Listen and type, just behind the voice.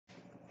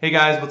Hey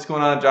guys, what's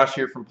going on? Josh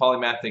here from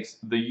Polymathics,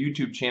 the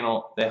YouTube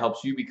channel that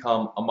helps you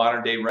become a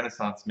modern day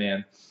Renaissance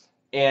man.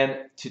 And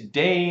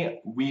today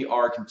we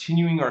are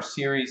continuing our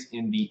series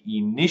in the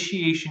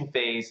initiation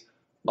phase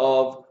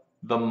of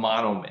the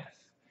Monomyth.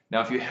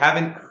 Now, if you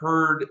haven't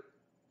heard,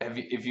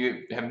 if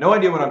you have no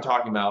idea what I'm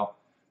talking about,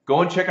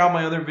 go and check out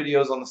my other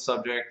videos on the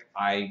subject.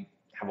 I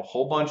have a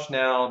whole bunch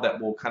now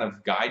that will kind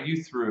of guide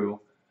you through.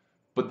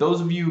 But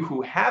those of you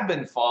who have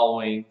been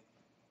following,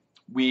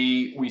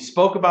 we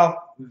spoke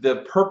about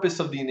the purpose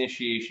of the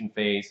initiation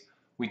phase.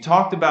 We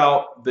talked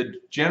about the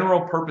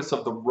general purpose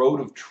of the road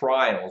of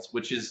trials,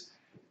 which is,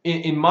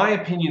 in my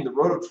opinion, the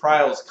road of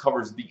trials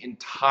covers the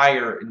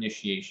entire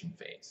initiation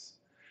phase.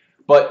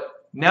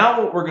 But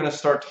now what we're going to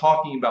start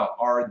talking about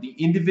are the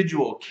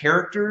individual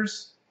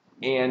characters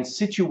and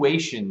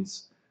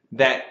situations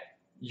that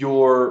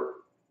your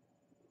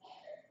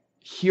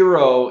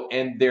hero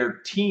and their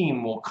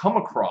team will come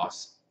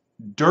across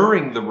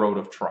during the road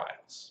of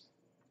trials.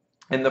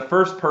 And the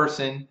first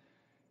person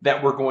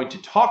that we're going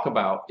to talk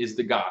about is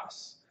the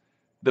goddess.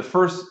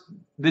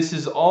 This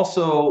is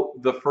also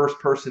the first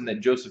person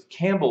that Joseph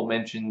Campbell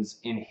mentions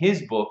in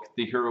his book,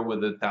 The Hero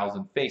with a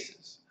Thousand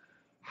Faces.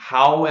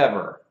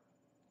 However,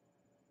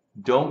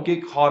 don't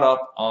get caught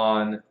up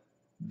on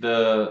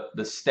the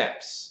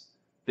steps.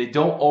 They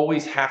don't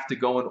always have to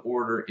go in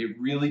order. It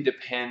really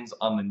depends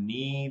on the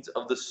needs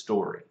of the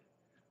story.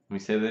 Let me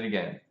say that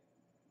again.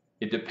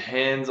 It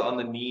depends on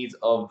the needs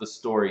of the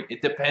story.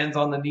 It depends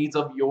on the needs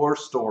of your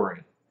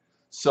story.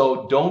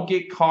 So don't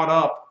get caught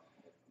up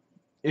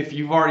if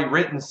you've already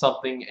written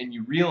something and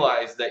you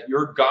realize that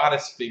your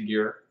goddess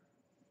figure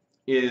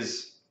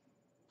is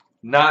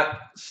not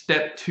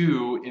step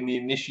 2 in the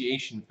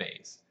initiation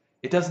phase.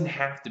 It doesn't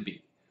have to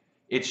be.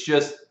 It's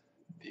just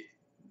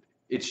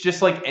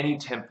like any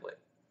template.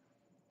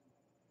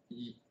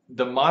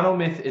 The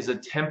Monomyth is a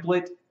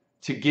template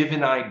to give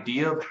an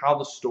idea of how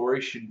the story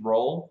should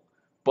roll,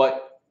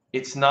 but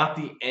it's not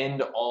the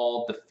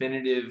end-all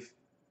definitive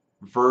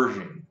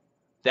version.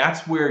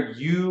 That's where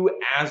you,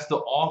 as the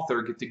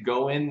author, get to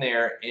go in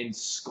there and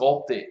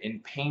sculpt it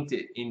and paint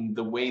it in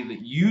the way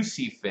that you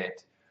see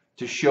fit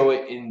to show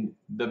it in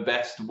the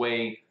best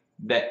way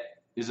that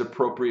is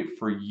appropriate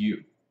for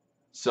you.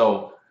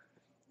 So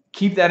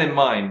keep that in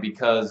mind,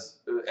 because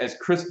as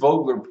Chris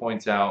Vogler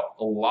points out,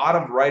 a lot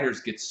of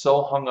writers get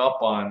so hung up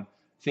on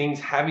things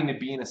having to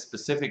be in a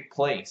specific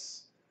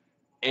place,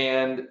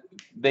 and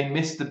they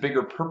miss the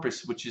bigger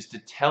purpose, which is to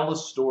tell a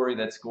story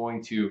that's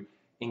going to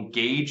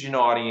engage an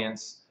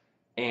audience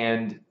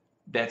and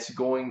that's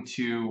going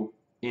to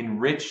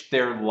enrich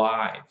their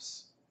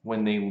lives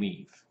when they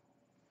leave.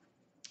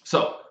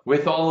 So,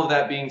 with all of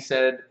that being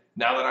said,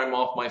 now that I'm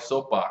off my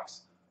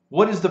soapbox,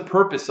 what is the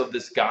purpose of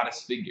this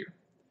goddess figure?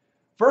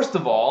 First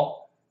of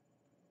all,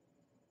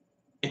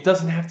 it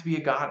doesn't have to be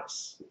a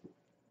goddess.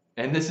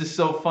 And this is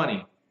so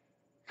funny,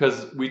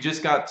 because we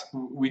just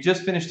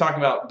finished talking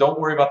about don't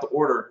worry about the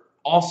order.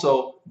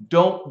 Also,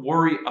 don't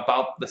worry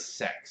about the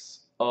sex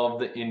of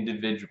the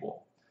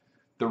individual.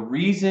 The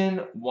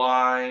reason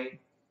why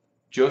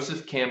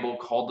Joseph Campbell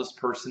called this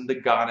person the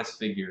goddess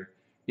figure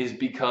is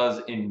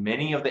because in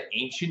many of the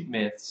ancient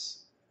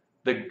myths,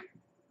 the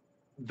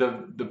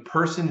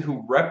person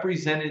who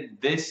represented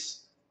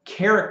this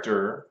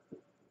character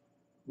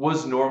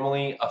was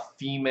normally a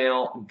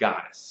female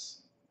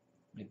goddess.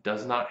 It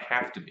does not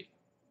have to be.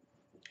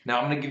 Now,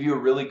 I'm going to give you a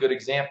really good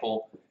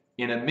example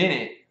in a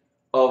minute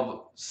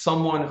of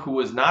someone who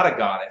is not a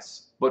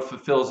goddess but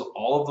fulfills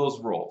all of those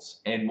roles.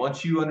 And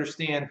once you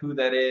understand who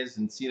that is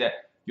and see that,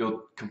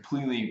 you'll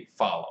completely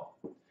follow.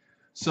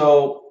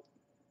 So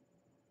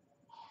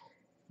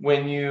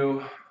when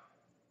you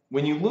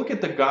look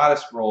at the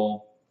goddess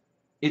role,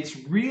 it's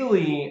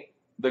really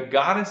the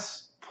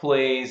goddess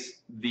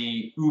plays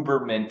the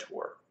uber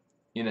mentor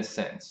in a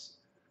sense.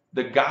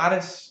 The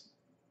goddess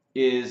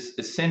is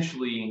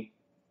essentially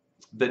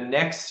the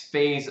next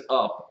phase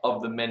up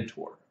of the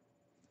mentor.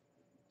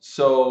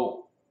 So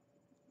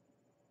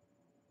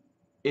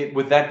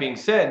with that being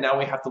said, now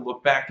we have to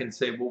look back and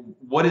say, well,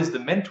 what is the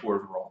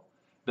mentor's role?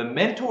 The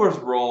mentor's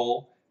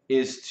role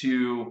is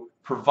to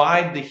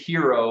provide the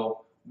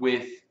hero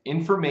with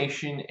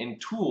information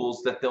and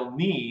tools that they'll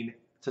need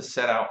to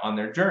set out on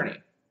their journey.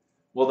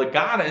 Well, the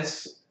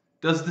goddess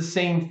does the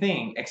same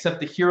thing, except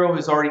the hero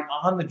is already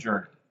on the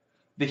journey.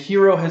 The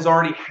hero has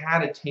already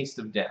had a taste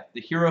of death.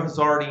 The hero has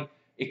already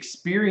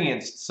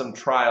experienced some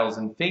trials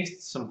and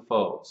faced some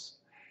foes.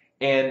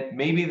 And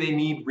maybe they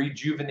need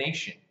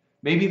rejuvenation.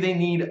 Maybe they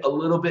need a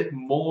little bit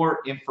more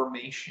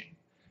information.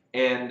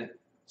 And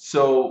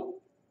so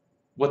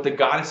what the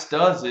goddess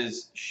does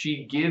is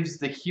she gives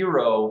the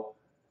hero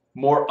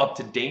more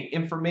up-to-date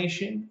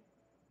information,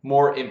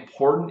 more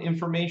important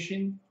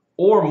information,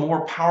 or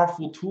more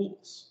powerful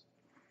tools.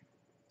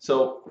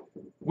 So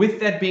with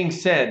that being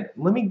said,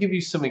 let me give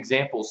you some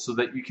examples so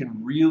that you can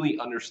really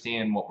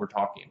understand what we're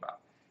talking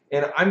about.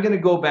 And I'm going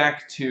to go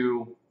back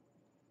to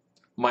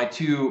my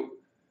two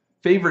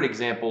favorite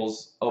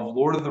examples of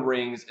Lord of the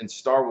Rings and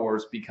Star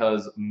Wars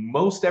because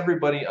most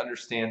everybody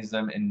understands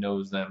them and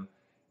knows them.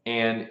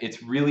 And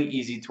it's really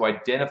easy to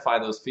identify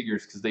those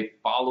figures because they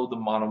follow the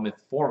monomyth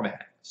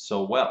format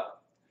so well.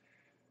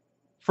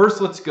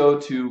 First, let's go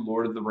to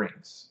Lord of the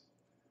Rings.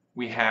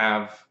 We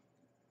have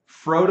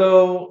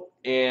Frodo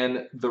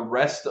and the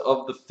rest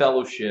of the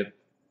Fellowship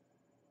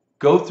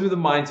go through the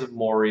mines of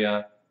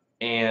Moria,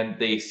 and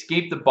they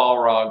escape the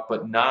Balrog,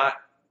 but not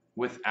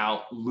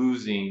without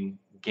losing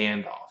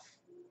Gandalf,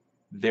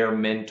 their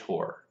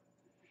mentor.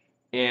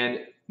 And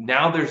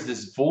now there's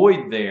this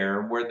void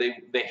there where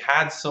they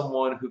had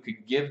someone who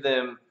could give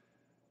them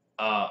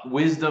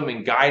wisdom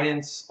and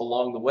guidance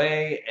along the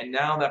way, and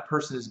now that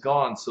person is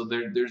gone, so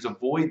there's a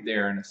void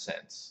there in a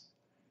sense.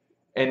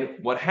 And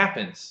what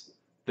happens?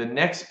 The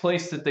next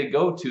place that they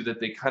go to that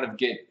they kind of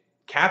get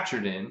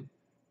captured in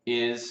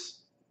is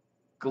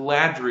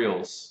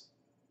Galadriel's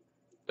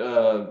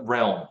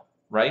realm,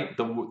 right?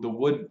 The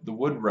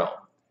wood realm,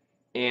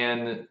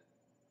 and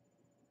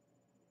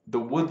the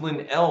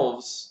woodland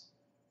elves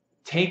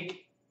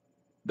take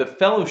the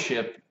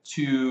Fellowship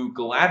to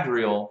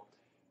Galadriel,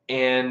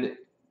 and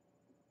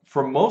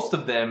for most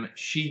of them,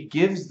 she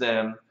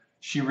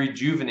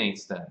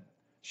rejuvenates them.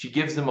 She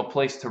gives them a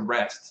place to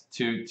rest,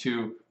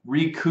 to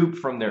recoup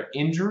from their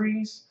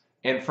injuries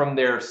and from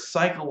their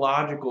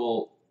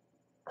psychological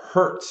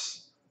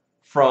hurts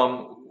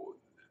from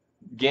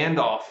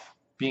Gandalf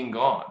being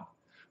gone.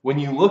 When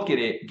you look at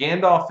it,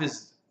 Gandalf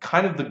is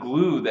kind of the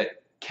glue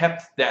that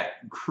kept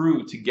that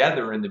crew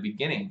together in the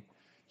beginning.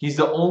 He's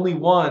the only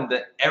one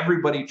that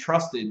everybody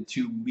trusted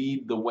to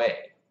lead the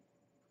way.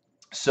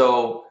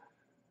 So,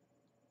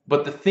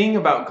 but the thing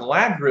about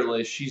Galadriel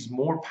is she's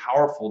more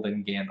powerful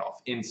than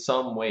Gandalf in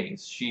some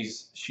ways.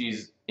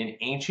 She's an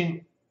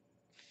ancient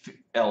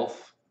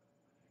elf.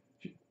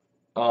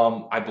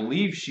 I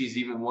believe she's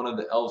even one of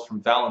the elves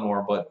from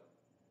Valinor, but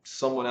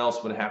someone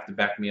else would have to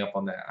back me up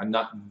on that. I'm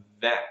not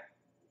that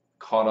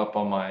caught up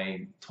on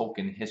my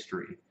Tolkien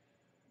history.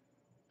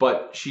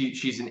 But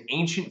she's an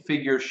ancient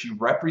figure. She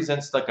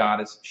represents the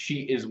goddess.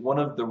 She is one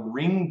of the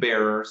ring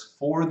bearers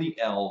for the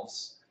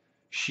elves.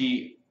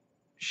 She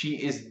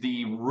is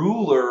the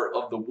ruler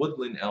of the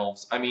woodland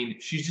elves. I mean,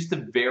 she's just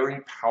a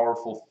very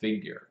powerful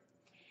figure.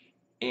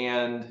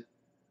 And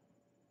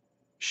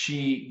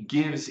she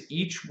gives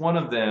each one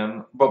of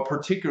them, but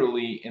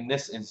particularly in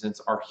this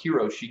instance, our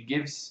hero, she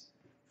gives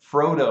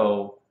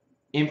Frodo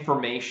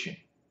information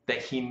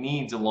that he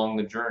needs along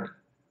the journey.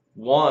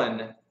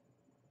 One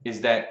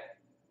is that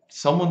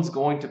someone's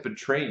going to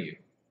betray you,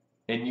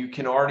 and you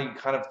can already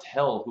kind of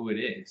tell who it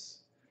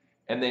is.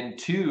 And then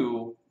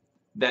two,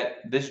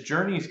 that this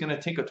journey is going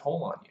to take a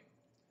toll on you.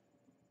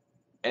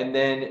 And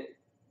then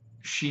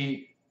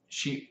she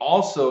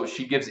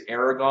gives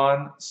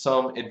Aragorn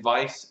some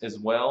advice as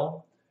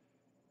well,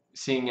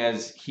 seeing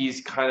as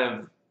he's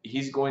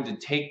going to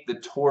take the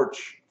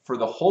torch for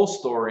the whole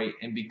story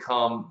and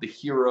become the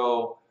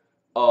hero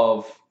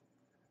of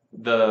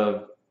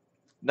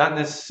not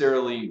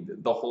necessarily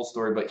the whole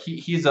story, but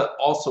he's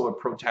also a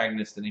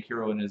protagonist and a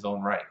hero in his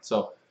own right.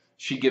 So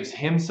she gives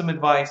him some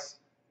advice,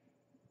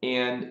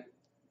 and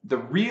the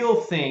real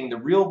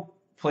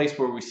place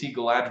where we see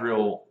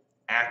Galadriel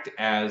act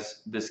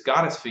as this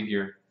goddess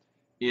figure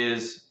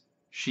is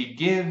she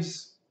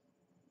gives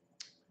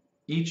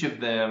each of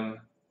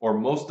them, or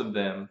most of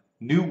them,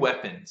 new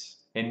weapons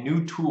and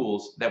new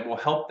tools that will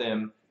help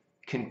them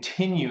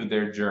continue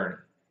their journey,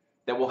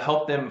 that will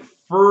help them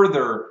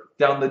further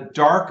down the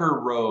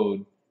darker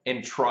road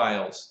and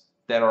trials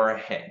that are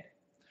ahead.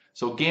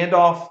 So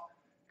Gandalf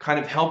kind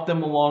of helped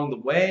them along the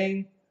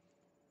way.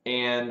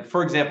 And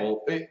for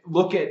example,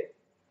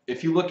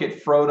 if you look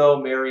at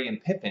Frodo, Merry,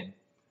 and Pippin,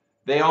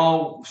 they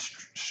all,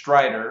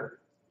 Strider,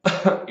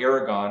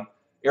 Aragorn,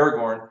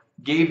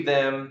 gave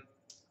them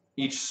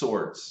each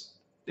swords.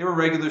 They were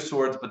regular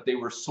swords, but they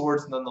were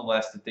swords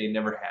nonetheless that they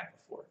never had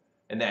before.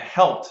 And that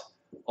helped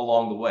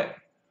along the way.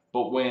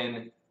 But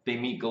when they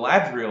meet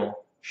Galadriel,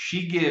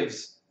 she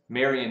gives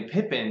Merry and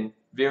Pippin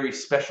very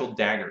special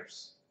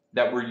daggers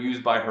that were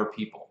used by her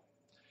people.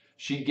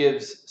 She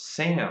gives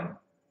Sam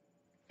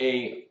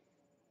a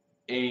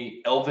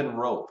elven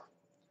rope.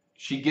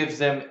 She gives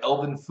them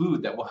elven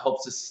food that will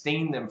help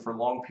sustain them for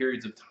long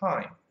periods of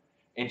time.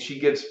 And she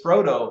gives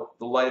Frodo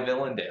the Light of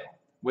Elendil,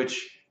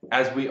 which,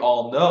 as we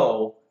all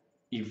know,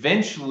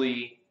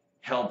 eventually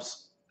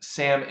helps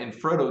Sam and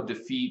Frodo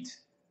defeat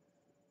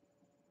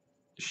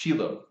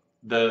Shelob,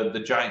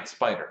 the giant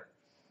spider.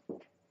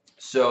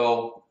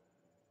 So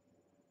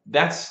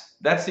that's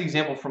the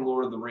example from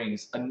Lord of the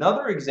Rings.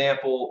 Another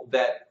example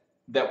that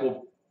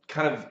will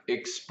kind of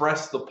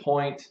express the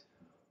point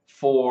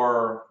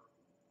for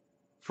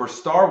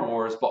Star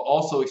Wars, but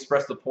also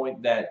express the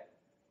point that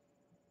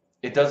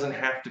it doesn't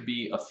have to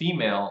be a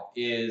female,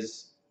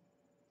 is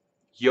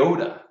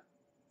Yoda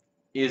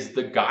is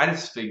the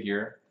goddess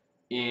figure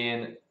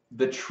in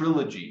the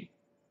trilogy,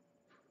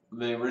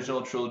 the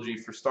original trilogy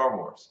for Star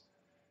Wars.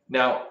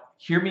 Now,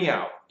 hear me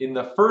out. In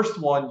the first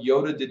one,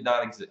 Yoda did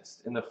not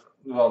exist.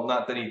 Well,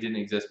 not that he didn't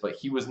exist, but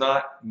he was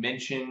not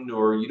mentioned,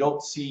 or you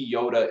don't see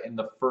Yoda in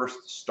the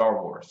first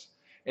Star Wars.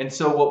 And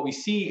so what we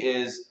see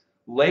is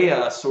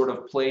Leia sort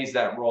of plays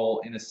that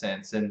role in a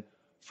sense. And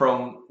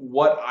from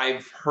what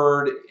I've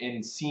heard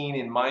and seen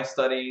in my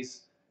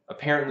studies,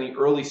 apparently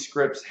early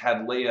scripts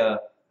had Leia,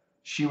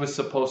 she was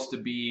supposed to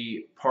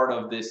be part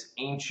of this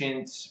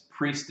ancient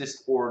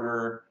priestess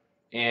order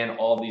and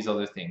all these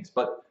other things.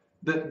 But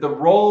the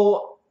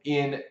role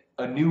in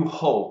A New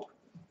Hope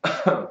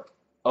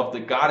of the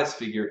goddess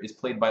figure is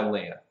played by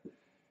Leia.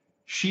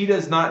 She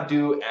does not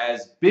do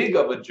as big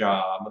of a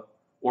job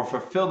or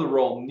fulfill the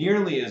role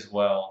nearly as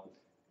well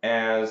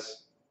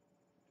as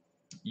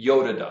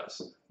Yoda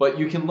does. But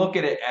you can look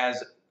at it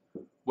as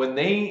when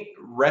they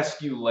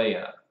rescue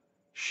Leia,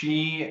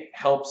 she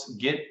helps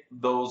get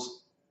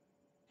those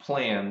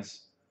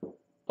plans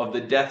of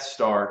the Death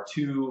Star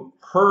to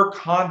her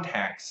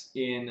contacts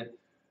in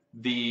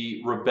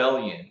the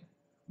rebellion,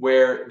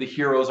 where the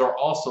heroes are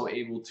also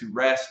able to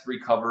rest,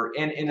 recover,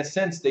 and in a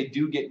sense they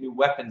do get new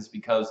weapons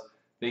because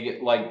they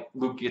get, like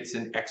Luke gets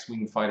an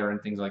X-Wing fighter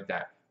and things like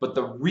that. But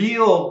the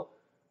real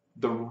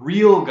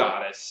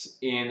goddess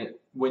in,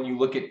 when you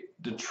look at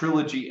the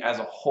trilogy as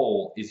a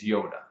whole, is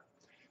Yoda.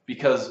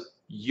 Because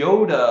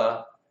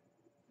Yoda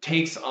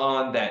takes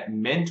on that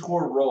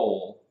mentor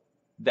role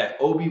that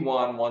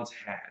Obi-Wan once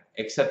had,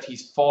 except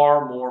he's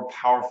far more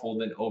powerful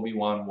than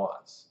Obi-Wan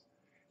was.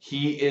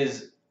 He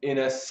is, in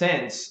a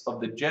sense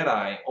of the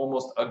Jedi,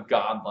 almost a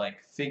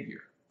godlike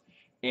figure.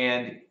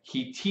 And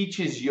he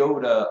teaches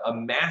Yoda a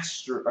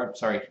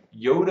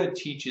Yoda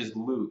teaches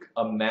Luke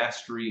a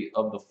mastery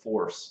of the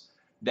Force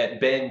that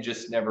Ben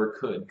just never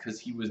could, because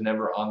he was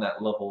never on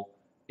that level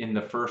in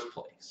the first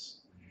place.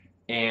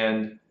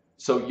 And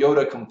so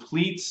Yoda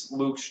completes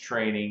Luke's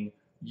training.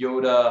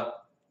 Yoda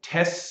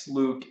tests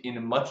Luke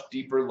in much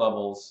deeper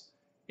levels,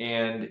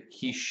 and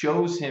he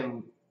shows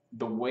him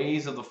the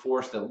ways of the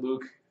Force that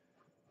Luke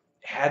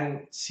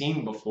hadn't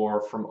seen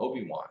before from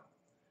Obi-Wan.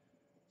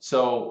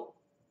 So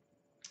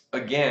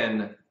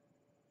again,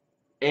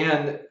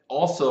 and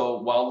also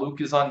while Luke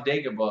is on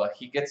Dagobah,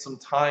 he gets some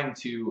time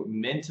to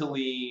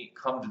mentally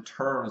come to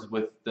terms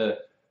with the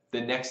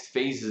next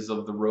phases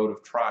of the road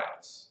of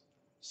trials.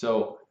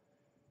 So,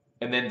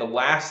 and then the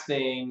last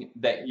thing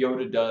that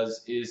Yoda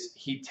does is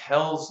he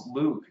tells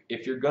Luke,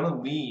 if you're going to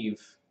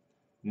leave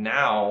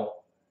now,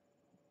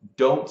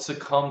 don't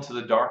succumb to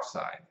the dark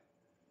side.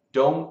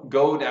 Don't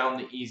go down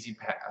the easy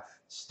path.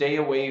 Stay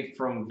away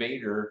from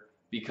Vader,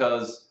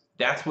 because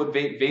that's what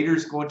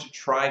Vader's going to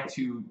try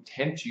to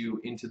tempt you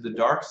into the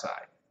dark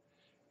side.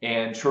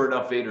 And sure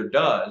enough, Vader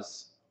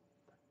does.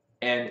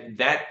 And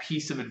that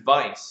piece of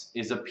advice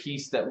is a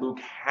piece that Luke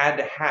had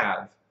to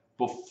have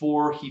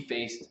before he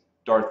faced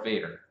Darth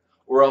Vader,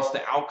 or else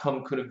the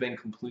outcome could have been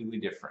completely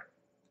different.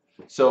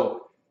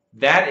 So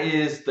that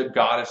is the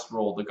goddess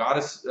role. The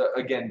goddess,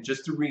 again,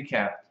 just to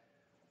recap,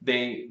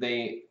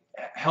 they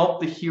help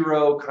the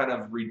hero kind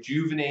of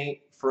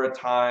rejuvenate for a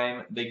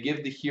time. They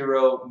give the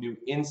hero new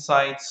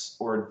insights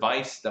or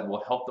advice that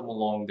will help them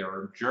along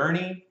their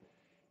journey,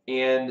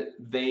 and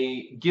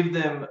they give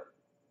them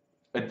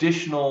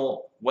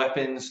additional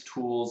weapons,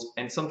 tools,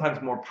 and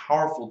sometimes more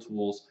powerful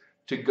tools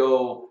to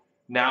go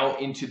now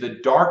into the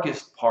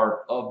darkest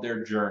part of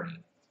their journey.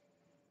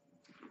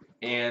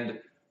 And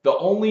the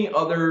only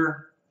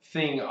other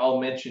thing I'll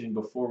mention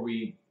before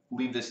we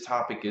leave this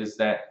topic is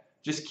that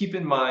just keep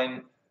in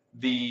mind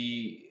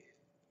the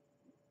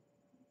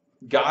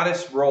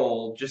goddess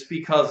role, just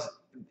because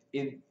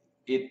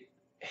it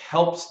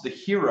helps the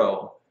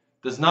hero,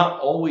 does not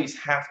always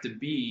have to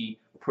be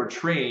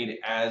portrayed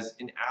as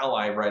an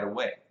ally right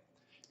away.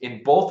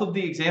 In both of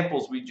the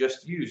examples we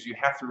just used, you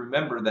have to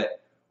remember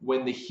that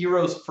when the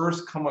heroes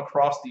first come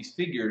across these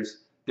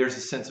figures, there's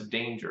a sense of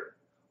danger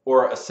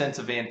or a sense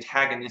of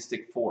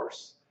antagonistic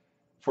force.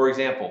 For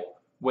example,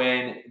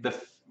 when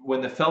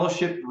the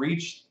Fellowship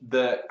reach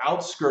the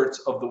outskirts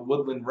of the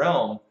Woodland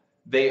Realm,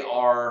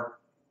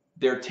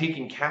 they're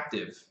taken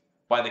captive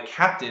by the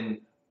captain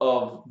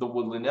of the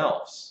Woodland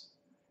Elves,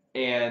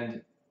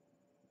 and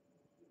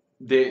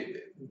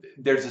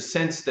there's a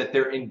sense that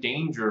they're in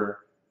danger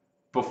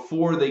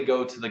before they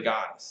go to the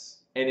goddess,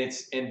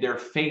 and their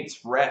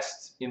fates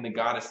rest in the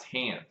goddess'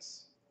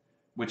 hands,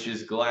 which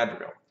is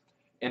Galadriel.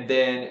 And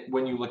then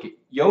when you look at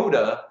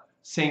Yoda,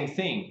 same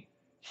thing.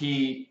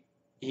 He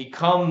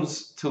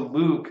comes to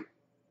Luke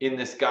in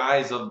this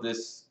guise of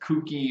this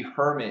kooky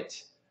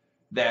hermit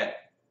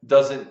that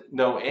doesn't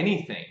know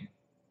anything,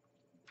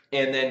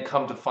 and then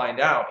come to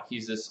find out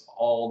he's this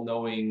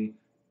all-knowing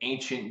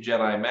ancient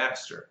Jedi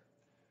master.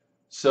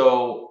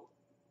 So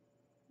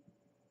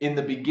in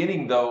the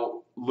beginning,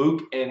 though,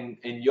 Luke and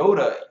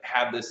Yoda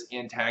have this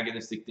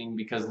antagonistic thing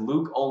because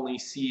Luke only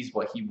sees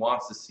what he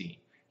wants to see.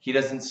 He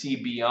doesn't see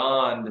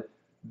beyond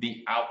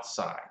the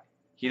outside.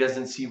 He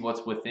doesn't see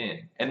what's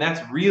within. And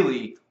that's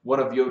really one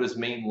of Yoda's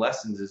main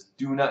lessons, is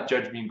do not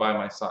judge me by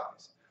my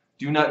size.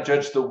 Do not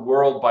judge the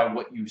world by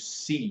what you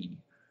see.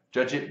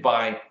 Judge it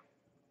by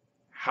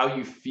how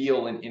you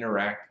feel and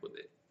interact with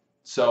it.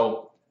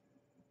 So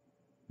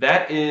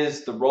that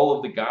is the role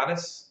of the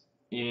goddess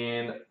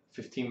in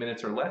 15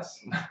 minutes or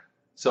less.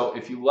 So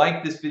if you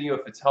like this video,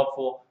 if it's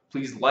helpful,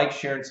 Please like,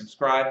 share, and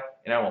subscribe,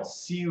 and I will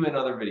see you in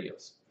other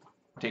videos.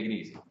 Take it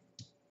easy.